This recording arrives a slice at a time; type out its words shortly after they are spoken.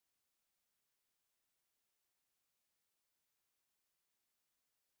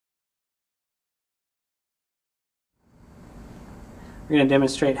We're going to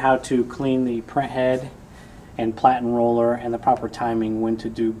demonstrate how to clean the print head and Platen roller and the proper timing when to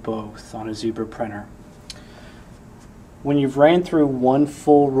do both on a zebra printer. When you've ran through one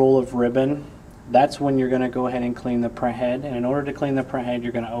full roll of ribbon, that's when you're going to go ahead and clean the print head. And in order to clean the print head,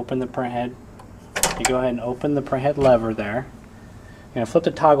 you're going to open the print head. You go ahead and open the print head lever there. You're going to flip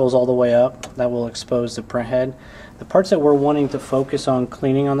the toggles all the way up. That will expose the print head. The parts that we're wanting to focus on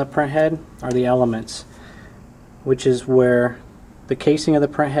cleaning on the print head are the elements, which is where the casing of the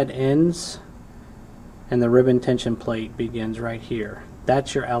print head ends and the ribbon tension plate begins right here.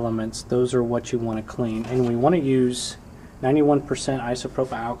 That's your elements. Those are what you want to clean. And we want to use 91%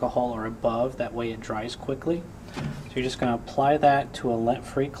 isopropyl alcohol or above. That way it dries quickly. So you're just going to apply that to a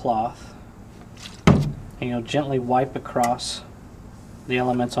lint-free cloth, and you'll gently wipe across the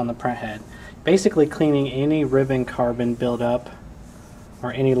elements on the print head, basically cleaning any ribbon carbon buildup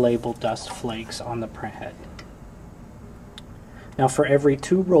or any label dust flakes on the print head. Now for every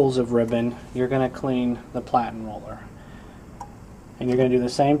 2 rolls of ribbon, you're going to clean the Platen roller. And you're going to do the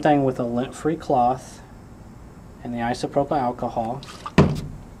same thing with a lint-free cloth and the isopropyl alcohol.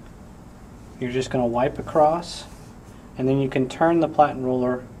 You're just going to wipe across, and then you can turn the Platen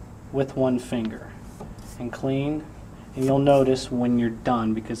roller with one finger and clean, and you'll notice when you're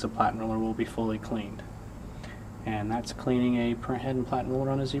done because the Platen roller will be fully cleaned. And that's cleaning a print head and Platen roller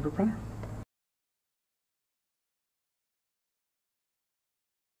on a zebra printer.